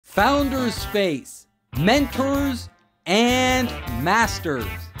Founders Space, Mentors and Masters.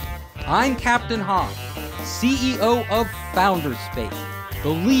 I'm Captain Hoff, CEO of Founders Space, the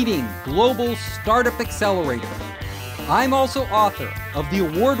leading global startup accelerator. I'm also author of the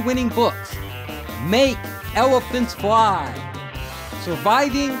award-winning books, Make Elephants Fly,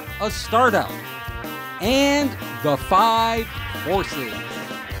 Surviving a Startup, and The Five Forces.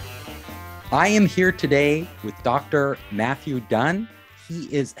 I am here today with Dr. Matthew Dunn. He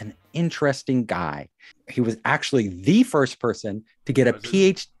is an interesting guy. He was actually the first person to get a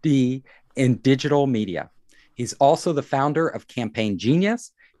PhD in digital media. He's also the founder of Campaign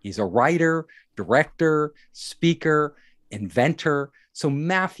Genius. He's a writer, director, speaker, inventor. So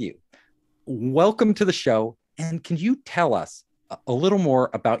Matthew, welcome to the show. And can you tell us a little more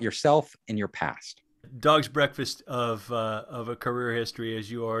about yourself and your past? Dog's breakfast of a career history,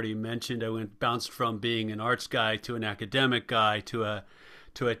 as you already mentioned. I bounced from being an arts guy to an academic guy to a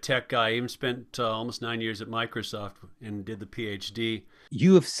tech guy. I even spent almost 9 years at Microsoft and did the PhD.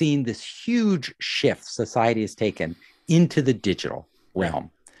 You have seen this huge shift society has taken into the digital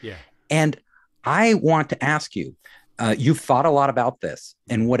realm. Yeah. And I want to ask you, you've thought a lot about this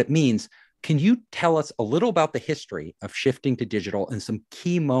and what it means. Can you tell us a little about the history of shifting to digital and some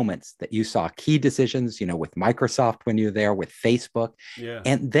key moments that you saw, key decisions, with Microsoft when you were there, with Facebook,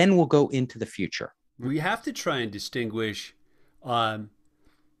 and then we'll go into the future. We have to try and distinguish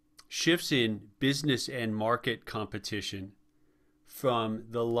shifts in business and market competition from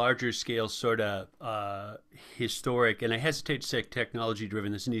the larger scale sort of historic, and I hesitate to say technology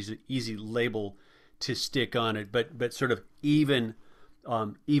driven, that's an easy label to stick on it, but sort of even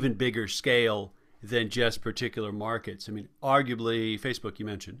bigger scale than just particular markets. I mean, arguably Facebook, you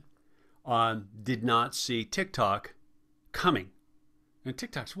mentioned, did not see TikTok coming. And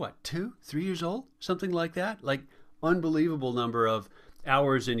TikTok's what, 2-3 years old? Something like that? Like unbelievable number of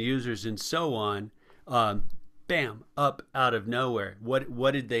hours and users and so on. Bam, up out of nowhere.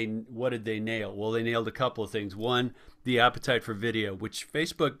 What did they nail? Well, they nailed a couple of things. One, the appetite for video, which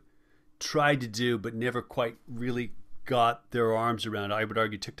Facebook tried to do but never quite really got their arms around. I would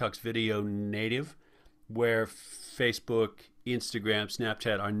argue TikTok's video native, where Facebook, Instagram,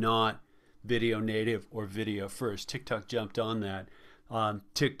 Snapchat are not video native or video first. TikTok jumped on that.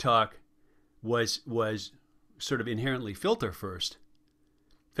 TikTok was sort of inherently filter first.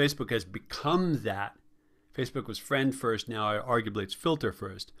 Facebook has become that. Facebook was friend first. Now, arguably, it's filter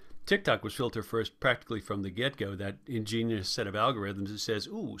first. TikTok was filter first practically from the get-go, that ingenious set of algorithms that says,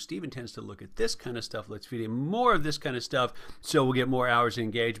 ooh, Steven tends to look at this kind of stuff. Let's feed him more of this kind of stuff so we'll get more hours of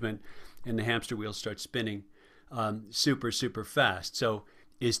engagement and the hamster wheel starts spinning super, super fast. So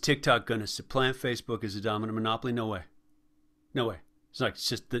is TikTok going to supplant Facebook as a dominant monopoly? No way. No way. It's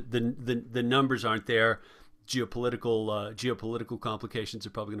just the numbers aren't there. Geopolitical complications are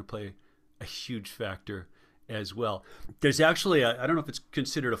probably going to play a huge factor as well. There's actually I don't know if it's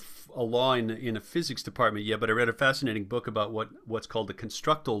considered a law in a physics department yet, but I read a fascinating book about what's called the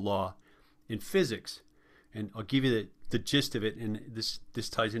constructal law in physics, and I'll give you the gist of it, and this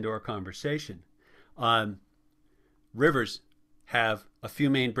ties into our conversation. Rivers have a few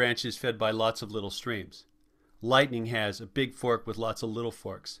main branches fed by lots of little streams. Lightning has a big fork with lots of little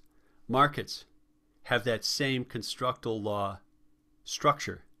forks. Markets have that same constructal law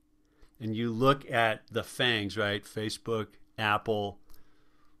structure. And you look at the fangs, right? Facebook, Apple,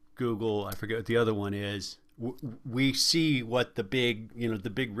 Google, I forget what the other one is. We see what the big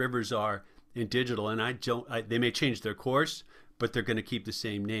rivers are in digital, and they may change their course, but they're going to keep the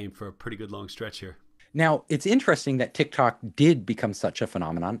same name for a pretty good long stretch here. Now, it's interesting that TikTok did become such a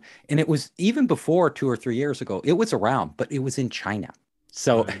phenomenon, and it was even before 2 or 3 years ago, it was around, but it was in China.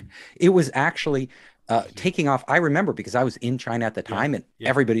 So it was actually taking off. I remember because I was in China at the time, and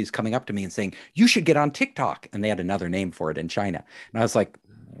everybody's coming up to me and saying, you should get on TikTok. And they had another name for it in China. And I was like,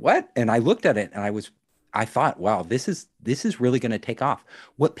 what? And I looked at it and I thought, wow, this is really going to take off.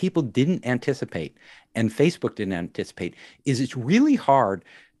 What people didn't anticipate, and Facebook didn't anticipate, is it's really hard.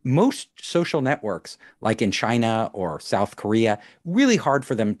 Most social networks, like in China or South Korea, really hard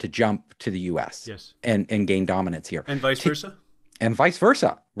for them to jump to the US and gain dominance here. And vice versa? And vice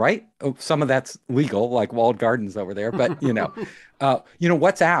versa, right? Some of that's legal, like walled gardens over there. But,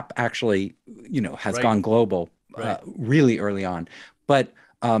 WhatsApp actually, has gone global really early on. But,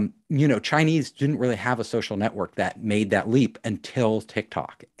 Chinese didn't really have a social network that made that leap until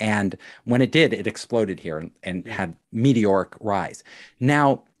TikTok. And when it did, it exploded here and had meteoric rise.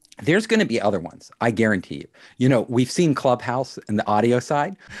 Now, There's going to be other ones, I guarantee you. We've seen Clubhouse and the audio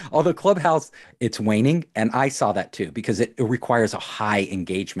side. Although Clubhouse, it's waning. And I saw that too, because it requires a high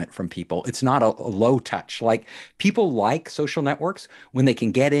engagement from people. It's not a low touch. Like, people like social networks when they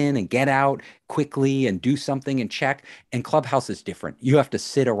can get in and get out quickly and do something and check. And Clubhouse is different. You have to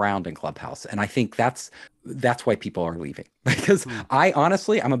sit around in Clubhouse. And I think that's why people are leaving. Because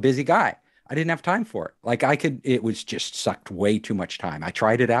I'm a busy guy. I didn't have time for it. Like, it was just sucked way too much time. I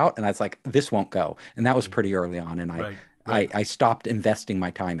tried it out and I was like, this won't go. And that was pretty early on. And I stopped investing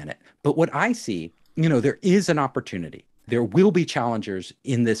my time in it. But what I see, there is an opportunity. There will be challengers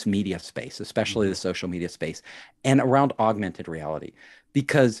in this media space, especially the social media space, and around augmented reality.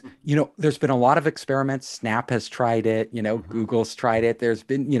 Because, there's been a lot of experiments. Snap has tried it, Google's tried it. There's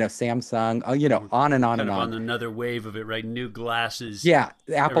been, Samsung, on and on and on. On another wave of it, right? New glasses. Yeah.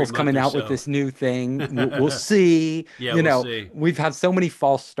 Apple's coming out with this new thing. We'll see. We'll see. We've had so many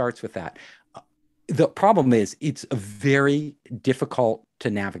false starts with that. The problem is it's very difficult to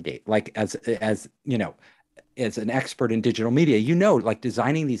navigate. Like, as an expert in digital media, like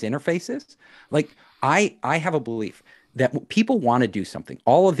designing these interfaces, like I have a belief that people want to do something.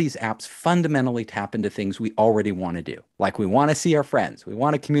 All of these apps fundamentally tap into things we already want to do. Like, we want to see our friends. We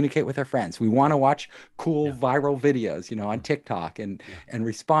want to communicate with our friends. We want to watch cool viral videos, on TikTok and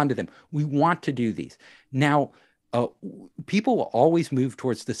respond to them. We want to do these. Now, people will always move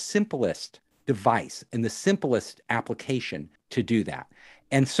towards the simplest device and the simplest application to do that.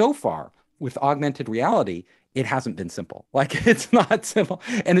 And so far, with augmented reality, it hasn't been simple. Like, it's not simple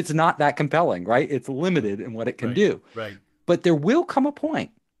and it's not that compelling, right? It's limited in what it can do. Right. But there will come a point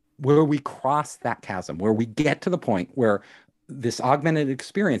where we cross that chasm, where we get to the point where this augmented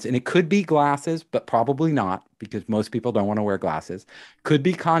experience, and it could be glasses, but probably not, because most people don't want to wear glasses. Could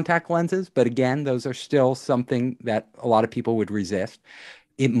be contact lenses, but again, those are still something that a lot of people would resist.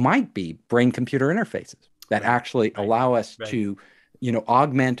 It might be brain-computer interfaces that actually allow us to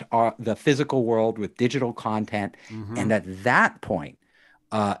augment the physical world with digital content. And at that point,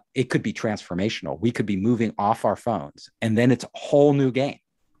 it could be transformational. We could be moving off our phones, and then it's a whole new game.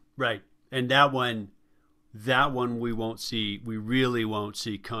 Right. And that one we really won't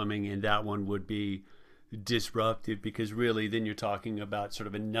see coming. And that one would be disruptive, because really then you're talking about sort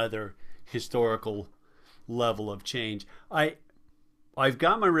of another historical level of change. I've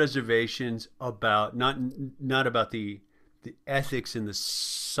got my reservations about not about the ethics and the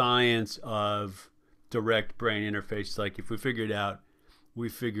science of direct brain interface. Like, if we figure it out, we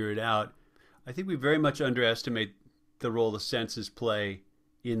figure it out. I think we very much underestimate the role the senses play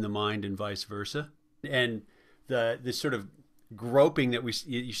in the mind and vice versa. And the sort of groping that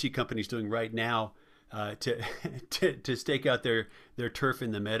you see companies doing right now to stake out their turf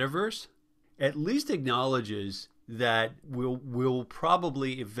in the metaverse, at least acknowledges that we'll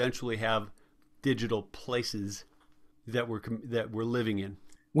probably eventually have digital places that we're living in.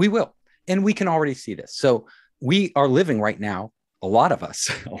 We will. And we can already see this. So we are living right now, a lot of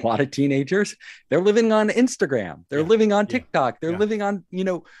us, a lot of teenagers, they're living on Instagram. They're living on TikTok. They're living on,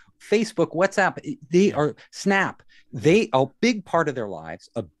 Facebook, WhatsApp. They are Snap. A big part of their lives,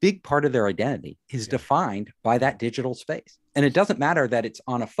 a big part of their identity is defined by that digital space. And it doesn't matter that it's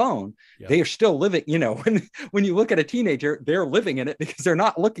on a phone. They are still living, when you look at a teenager, they're living in it because they're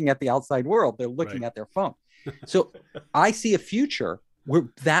not looking at the outside world. They're looking at their phone. So I see a future where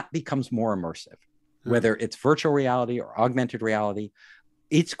that becomes more immersive, whether it's virtual reality or augmented reality.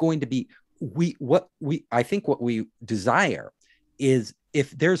 It's going to be, I think what we desire is,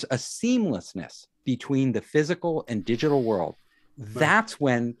 if there's a seamlessness between the physical and digital world, that's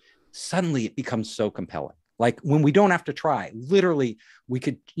when suddenly it becomes so compelling. Like, when we don't have to try, literally, we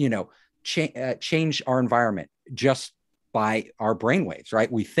could, change our environment just by our brainwaves,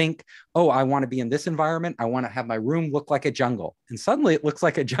 right? We think, oh, I want to be in this environment. I want to have my room look like a jungle. And suddenly it looks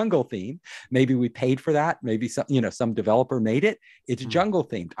like a jungle theme. Maybe we paid for that. Maybe some developer made it. It's jungle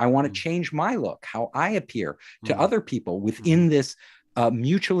themed. I want to change my look, how I appear to other people within this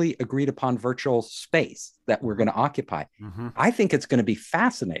mutually agreed upon virtual space that we're going to occupy. I think it's going to be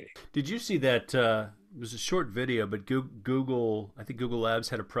fascinating. Did you see that? It was a short video, but Google, I think Google Labs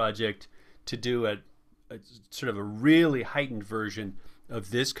had a project to do a sort of a really heightened version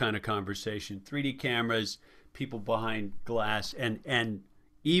of this kind of conversation. 3D cameras, people behind glass, and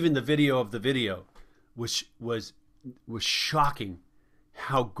even the video of the video was shocking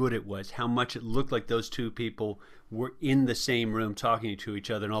how good it was, how much it looked like those two people were in the same room talking to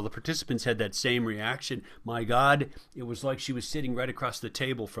each other, and all the participants had that same reaction. My God, it was like she was sitting right across the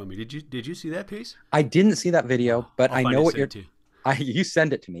table from me. Did you see that piece? I didn't see that video, but I know what you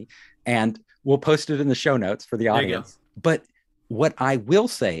send it to me, and we'll post it in the show notes for the audience. But what I will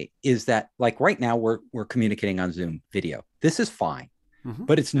say is that, like right now, we're communicating on Zoom video. This is fine,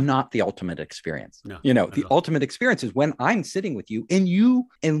 but it's not the ultimate experience. No, The ultimate experience is when I'm sitting with you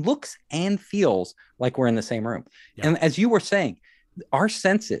and looks and feels like we're in the same room. Yeah. And as you were saying, our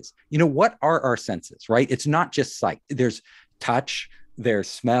senses, what are our senses, right? It's not just sight. There's touch, there's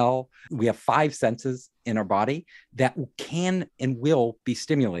smell. We have 5 senses in our body that can and will be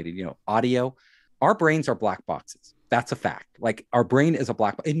stimulated, audio. Our brains are black boxes. That's a fact. Like our brain is a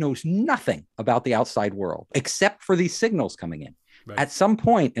black box. It knows nothing about the outside world except for these signals coming in. Right. At some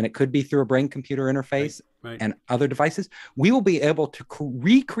point, and it could be through a brain-computer interface and other devices, we will be able to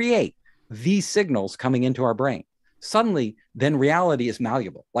recreate these signals coming into our brain. Suddenly, then reality is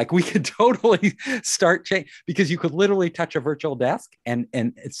malleable. Like we could totally start change, because you could literally touch a virtual desk and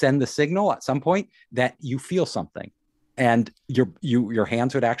send the signal at some point that you feel something, and your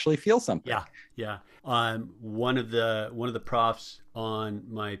hands would actually feel something. Yeah. One of the profs on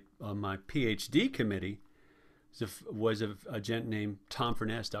my PhD committee was a gent named Tom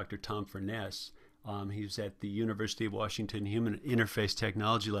Furness, Dr. Tom Furness. He was at the University of Washington Human Interface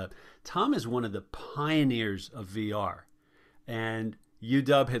Technology Lab. Tom is one of the pioneers of VR, and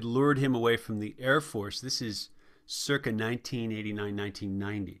UW had lured him away from the Air Force. This is circa 1989,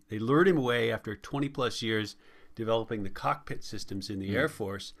 1990. They lured him away after 20 plus years developing the cockpit systems in the Air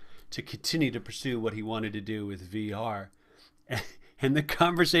Force to continue to pursue what he wanted to do with VR. And the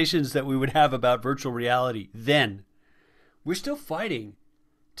conversations that we would have about virtual reality then, we're still fighting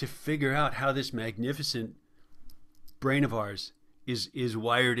to figure out how this magnificent brain of ours is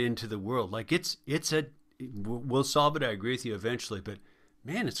wired into the world. Like we'll solve it, I agree with you eventually, but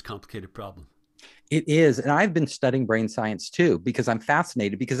man, it's a complicated problem. It is. And I've been studying brain science too, because I'm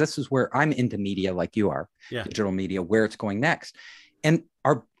fascinated, because this is where I'm into media like you are, digital media, where it's going next. And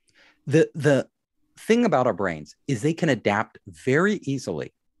the thing about our brains is they can adapt very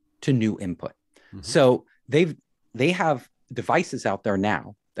easily to new input. So they have devices out there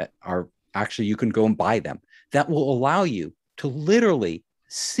now that are actually, you can go and buy them, that will allow you to literally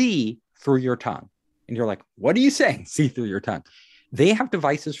see through your tongue. And you're like, what are you saying? See through your tongue. They have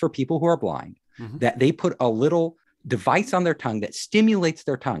devices for people who are blind that they put a little device on their tongue that stimulates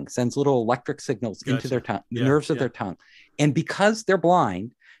their tongue, sends little electric signals into their tongue, nerves of their tongue. And because they're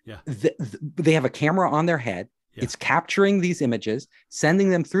blind, they have a camera on their head. It's capturing these images, sending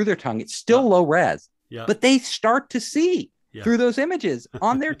them through their tongue. It's still low res, but they start to see through those images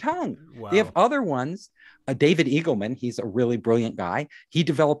on their tongue. Wow. They have other ones. David Eagleman, he's a really brilliant guy. He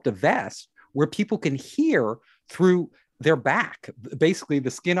developed a vest where people can hear through their back, basically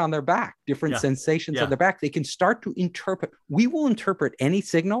the skin on their back, different sensations on their back. They can start to interpret. We will interpret any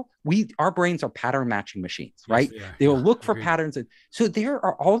signal. Our brains are pattern matching machines, right? They will look for patterns. And so there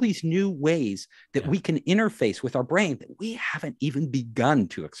are all these new ways that we can interface with our brain that we haven't even begun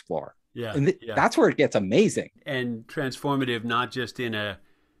to explore. That's where it gets amazing and transformative, not just in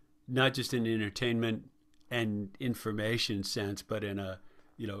entertainment and information sense, but in a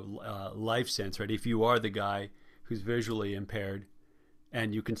life sense, right? If you are the guy who's visually impaired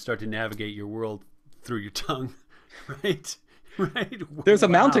and you can start to navigate your world through your tongue, right? There's a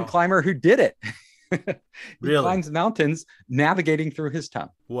mountain climber who did it. He climbs mountains navigating through his tongue.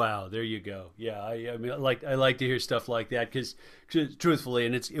 Wow, there you go. Yeah, I mean, I like to hear stuff like that, because truthfully,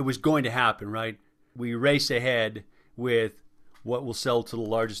 and it was going to happen, right? We race ahead with what will sell to the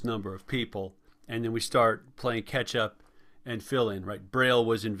largest number of people, and then we start playing catch up and fill in, right? Braille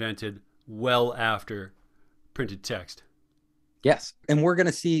was invented well after printed text. Yes. And we're going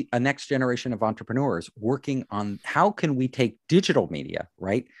to see a next generation of entrepreneurs working on how can we take digital media,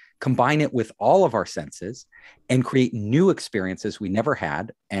 right? Combine it with all of our senses and create new experiences we never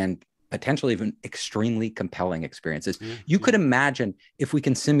had, and potentially even extremely compelling experiences. You could imagine if we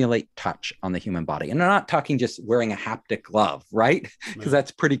can simulate touch on the human body. And I'm not talking just wearing a haptic glove, right? Because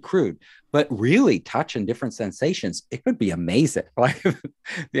that's pretty crude. But really touch and different sensations, it could be amazing. Like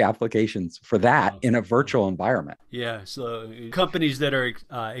the applications for that in a virtual environment. Yeah. So companies that are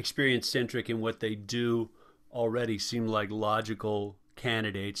experience-centric in what they do already seem like logical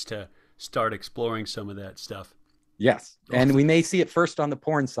candidates to start exploring some of that stuff. Yes. And we may see it first on the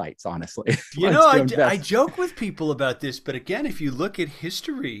porn sites, honestly. I joke with people about this, but again, if you look at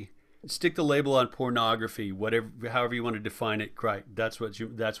history, stick the label on pornography, however you want to define it, right? That's what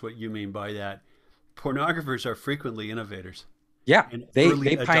you mean by that. Pornographers are frequently innovators. Yeah.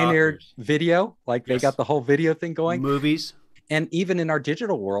 They pioneered video, like they got the whole video thing going. Movies. And even in our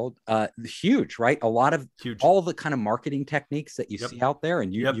digital world, huge, right? A lot of all the kind of marketing techniques that you see out there,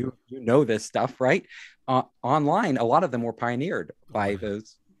 and you know this stuff, right? Online, a lot of them were pioneered by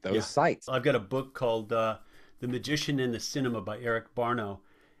those sites. I've got a book called The The Magician in the Cinema by Eric Barno.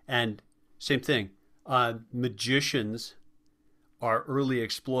 And same thing, magicians are early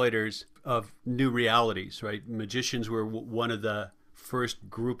exploiters of new realities, right? Magicians were one of the first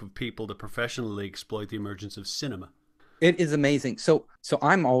group of people to professionally exploit the emergence of cinema. It is amazing. So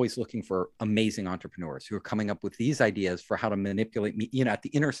I'm always looking for amazing entrepreneurs who are coming up with these ideas for how to manipulate, at the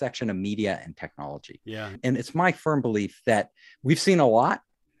intersection of media and technology. Yeah. And it's my firm belief that we've seen a lot,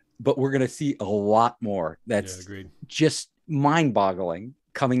 but we're going to see a lot more. That's just mind-boggling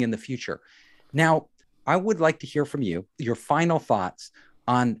coming in the future. Now, I would like to hear from you, your final thoughts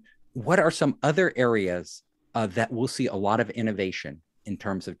on what are some other areas that we'll see a lot of innovation in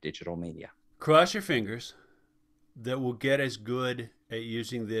terms of digital media. Cross your fingers that we'll get as good at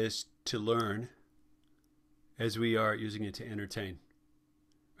using this to learn as we are using it to entertain,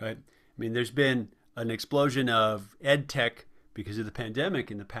 right? I mean, there's been an explosion of ed tech because of the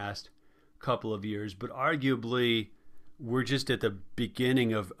pandemic in the past couple of years, but arguably we're just at the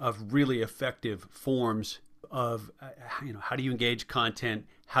beginning of really effective forms of, how do you engage content?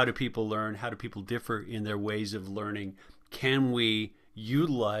 How do people learn? How do people differ in their ways of learning? Can we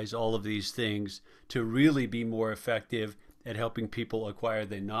utilize all of these things to really be more effective at helping people acquire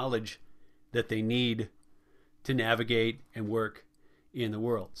the knowledge that they need to navigate and work in the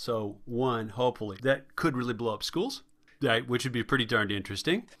world? So one, hopefully, that could really blow up schools, right, which would be pretty darned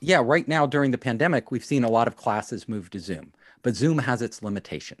interesting. Yeah, right now during the pandemic, we've seen a lot of classes move to Zoom, but Zoom has its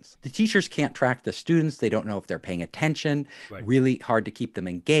limitations. The teachers can't track the students. They don't know if they're paying attention, Right. Really hard to keep them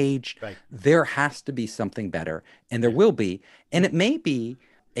engaged. Right. There has to be something better, and there will be, and it may be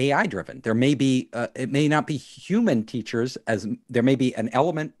AI driven. There may be, it may not be human teachers, as there may be an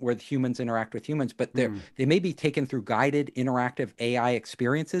element where the humans interact with humans, but they may be taken through guided interactive AI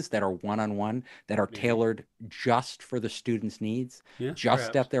experiences that are one-on-one, that are tailored just for the students' needs,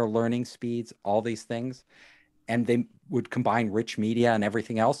 just at their learning speeds, all these things. And they would combine rich media and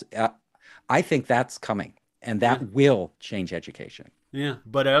everything else. I think that's coming, and that will change education. Yeah,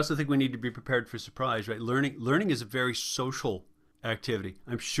 but I also think we need to be prepared for surprise, right? Learning is a very social activity.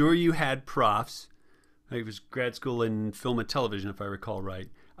 I'm sure you had profs. It was grad school in film and television, if I recall right.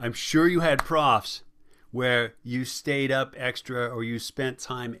 I'm sure you had profs where you stayed up extra or you spent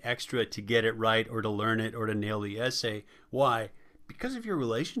time extra to get it right or to learn it or to nail the essay. Why? Because of your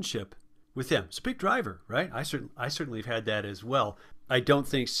relationship with them. It's a big driver, right? I certainly have had that as well. I don't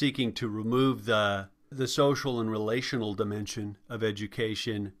think seeking to remove the social and relational dimension of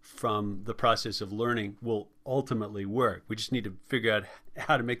education from the process of learning will ultimately work. We just need to figure out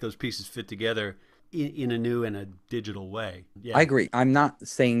how to make those pieces fit together in a new and a digital way. Yeah. I agree. I'm not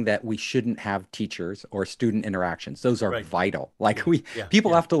saying that we shouldn't have teachers or student interactions. Those are vital. Like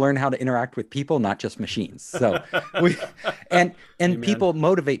people have to learn how to interact with people, not just machines. So and people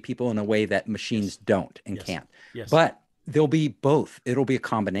motivate people in a way that machines don't and can't. Yes. But there'll be both. It'll be a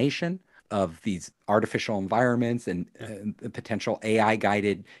combination of these artificial environments and potential AI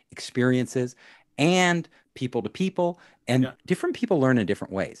guided experiences and people to people, and different people learn in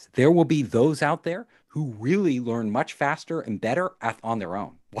different ways. There will be those out there who really learn much faster and better on their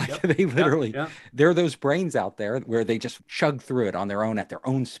own. Like they literally, there are those brains out there where they just chug through it on their own at their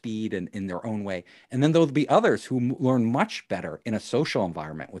own speed and in their own way. And then there'll be others who learn much better in a social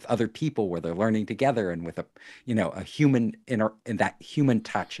environment with other people where they're learning together and with a human in that human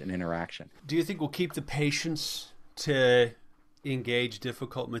touch and interaction. Do you think we'll keep the patience to engage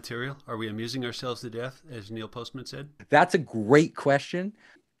difficult material? Are we amusing ourselves to death, as Neil Postman said? That's a great question.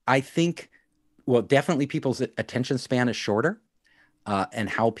 I think, well, definitely people's attention span is shorter, and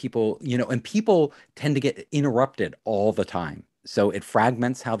how people, and people tend to get interrupted all the time. So it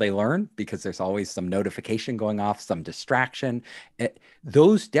fragments how they learn because there's always some notification going off, some distraction.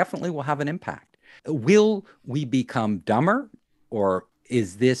 Those definitely will have an impact. Will we become dumber, or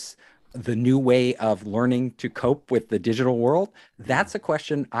is this the new way of learning to cope with the digital world? That's a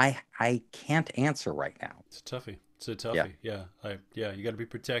question I can't answer right now. It's a toughie. Yeah. You got to be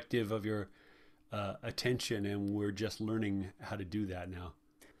protective of your attention, and we're just learning how to do that now.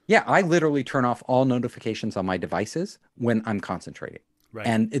 Yeah, I literally turn off all notifications on my devices when I'm concentrating. Right.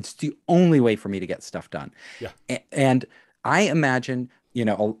 And it's the only way for me to get stuff done. Yeah. And I imagine,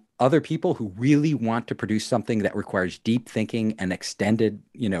 other people who really want to produce something that requires deep thinking and extended,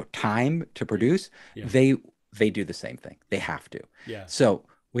 time to produce, they do the same thing. They have to. Yeah. So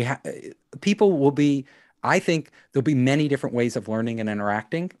people will be, I think there'll be many different ways of learning and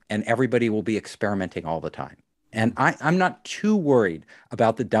interacting, and everybody will be experimenting all the time. And I'm not too worried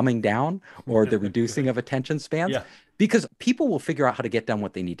about the dumbing down or the reducing of attention spans, because people will figure out how to get done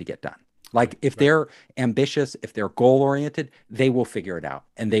what they need to get done. Like if they're ambitious, if they're goal-oriented, they will figure it out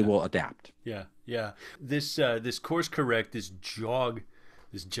and they will adapt. Yeah. Yeah. This course correct, this jog,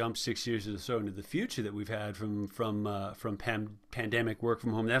 this jump 6 years or so into the future that we've had from pandemic work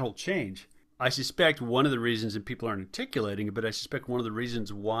from home, that whole change. I suspect one of the reasons, and people aren't articulating it, but I suspect one of the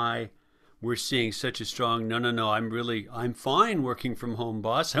reasons why we're seeing such a strong, no, I'm fine working from home,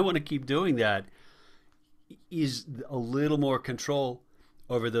 boss, I want to keep doing that, is a little more control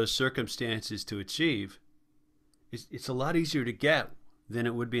over those circumstances to achieve. It's a lot easier to get than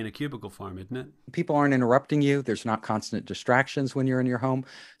it would be in a cubicle farm, isn't it? People aren't interrupting you. There's not constant distractions when you're in your home.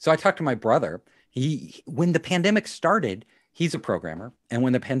 So I talked to my brother. When the pandemic started, he's a programmer. And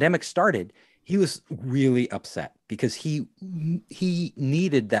when the pandemic started, he was really upset because he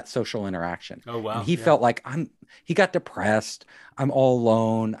needed that social interaction. Oh, wow. And he felt like he got depressed. I'm all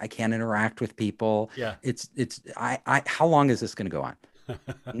alone. I can't interact with people. Yeah. How long is this going to go on?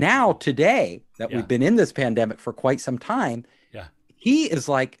 Now, today that we've been in this pandemic for quite some time, he is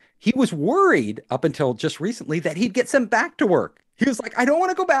like, he was worried up until just recently that he'd get sent back to work. He was like, I don't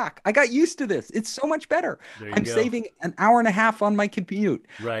want to go back. I got used to this. It's so much better. I'm saving an hour and a half on my commute.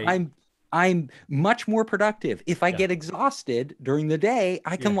 Right. I'm much more productive. If I get exhausted during the day,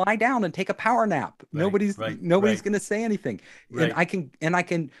 I can lie down and take a power nap. Nobody's going to say anything. And I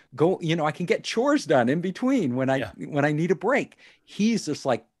can go, I can get chores done in between when I need a break. He's just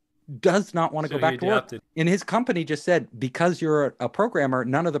like, does not want to go back to work. And his company just said, because you're a programmer,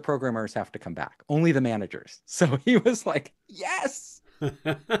 none of the programmers have to come back, only the managers. So he was like, yes.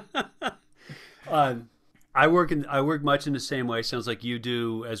 I work much in the same way. Sounds like you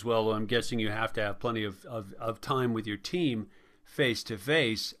do as well. I'm guessing you have to have plenty of time with your team face to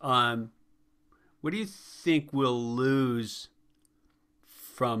face. What do you think we'll lose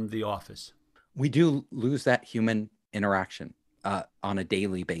from the office? We do lose that human interaction on a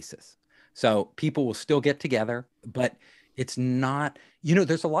daily basis. So people will still get together, but it's not,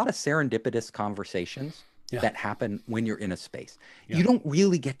 there's a lot of serendipitous conversations that happen when you're in a space. You don't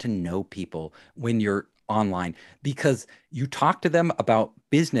really get to know people when you're online because you talk to them about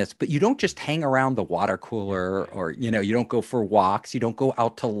business, but you don't just hang around the water cooler or, you don't go for walks, you don't go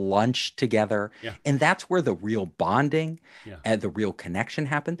out to lunch together. And that's where the real bonding and the real connection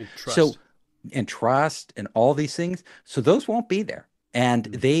happens. And trust and all these things. So those won't be there. And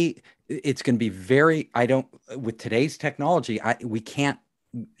it's going to be with today's technology, we can't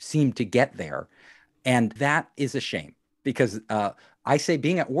seem to get there. And that is a shame because I say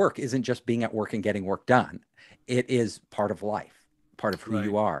being at work isn't just being at work and getting work done. It is part of life, part of who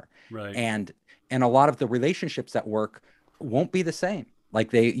you are. Right. And a lot of the relationships at work won't be the same.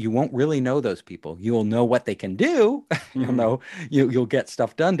 Like you won't really know those people. You'll know what they can do. You'll get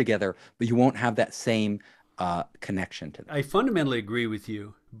stuff done together, but you won't have that same connection to them. I fundamentally agree with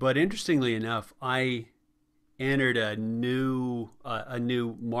you, but interestingly enough, I entered a new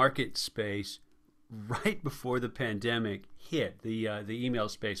market space right before the pandemic hit, the email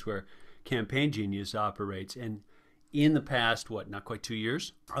space where Campaign Genius operates. And in the past, not quite 2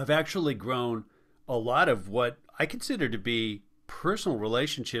 years, I've actually grown a lot of what I consider to be personal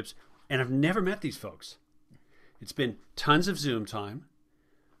relationships, and I've never met these folks. It's been tons of Zoom time,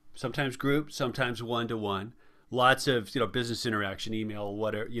 sometimes group, sometimes one-to-one, lots of business interaction, email,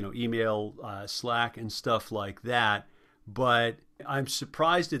 whatever, email, Slack, and stuff like that. But I'm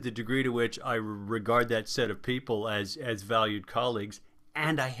surprised at the degree to which I regard that set of people as valued colleagues,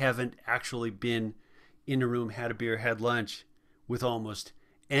 and I haven't actually been in a room, had a beer, had lunch with almost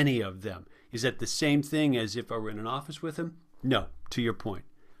any of them. Is that the same thing as if I were in an office with them? No, to your point.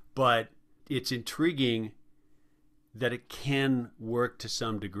 But it's intriguing that it can work to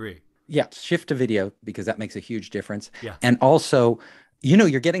some degree. Yeah, shift to video because that makes a huge difference. Yeah. And also,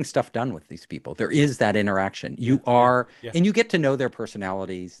 you're getting stuff done with these people. There is that interaction. You are, and you get to know their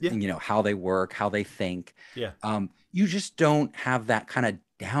personalities, and, how they work, how they think. Yeah. You just don't have that kind of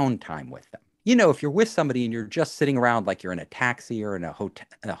downtime with them. If you're with somebody and you're just sitting around like you're in a taxi or in a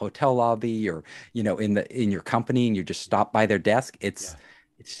hotel lobby or, in your company and you just stop by their desk, it's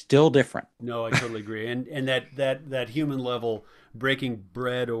still different. No, I totally agree. And that human level, breaking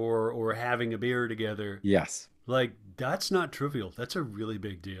bread or having a beer together. Yes. Like, that's not trivial. That's a really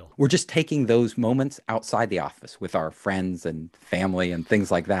big deal. We're just taking those moments outside the office with our friends and family and things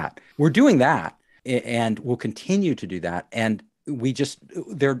like that. We're doing that and we'll continue to do that. And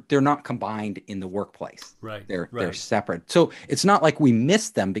they're not combined in the workplace. Right. They're separate. So it's not like we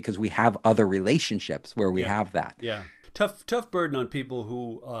miss them because we have other relationships where we have that. Yeah. Tough burden on people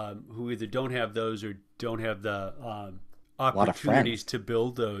who either don't have those or don't have the opportunities to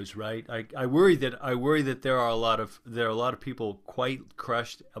build those. Right. I worry that there are a lot of people quite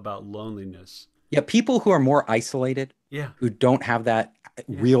crushed about loneliness. Yeah. People who are more isolated. Yeah. Who don't have that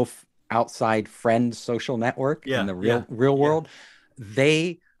real outside friend social network in the real world,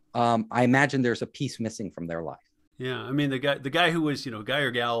 they, I imagine there's a piece missing from their life. Yeah, I mean the guy who was, guy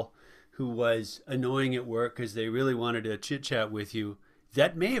or gal who was annoying at work because they really wanted to chit chat with you,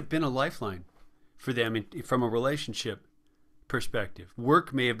 that may have been a lifeline for them from a relationship perspective.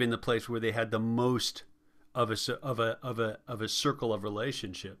 Work may have been the place where they had the most of a circle of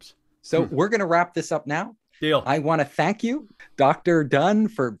relationships. So we're going to wrap this up now. Deal. I want to thank you, Dr. Dunn,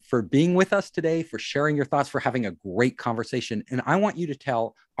 for being with us today, for sharing your thoughts, for having a great conversation. And I want you to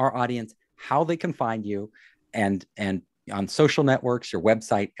tell our audience how they can find you and on social networks, your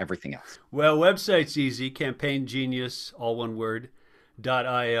website, everything else. Well, website's easy, Campaign Genius, all one word,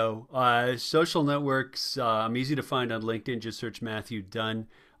 .io. Social networks, I'm easy to find on LinkedIn. Just search Matthew Dunn.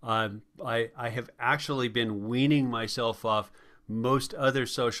 I have actually been weaning myself off most other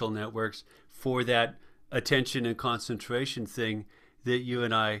social networks for that attention and concentration thing that you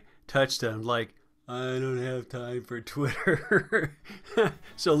and I touched on. Like, I don't have time for Twitter.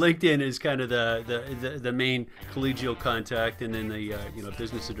 So LinkedIn is kind of the main collegial contact, and then the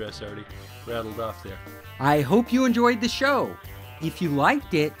business address already rattled off there. I hope you enjoyed the show. If you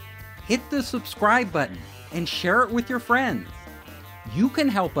liked it, hit the subscribe button and share it with your friends. You can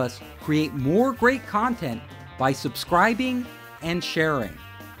help us create more great content by subscribing and sharing.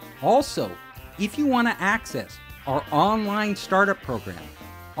 Also, if you want to access our online startup program,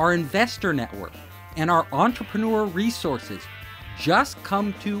 our investor network, and our entrepreneur resources, just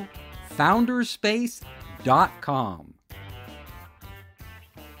come to founderspace.com.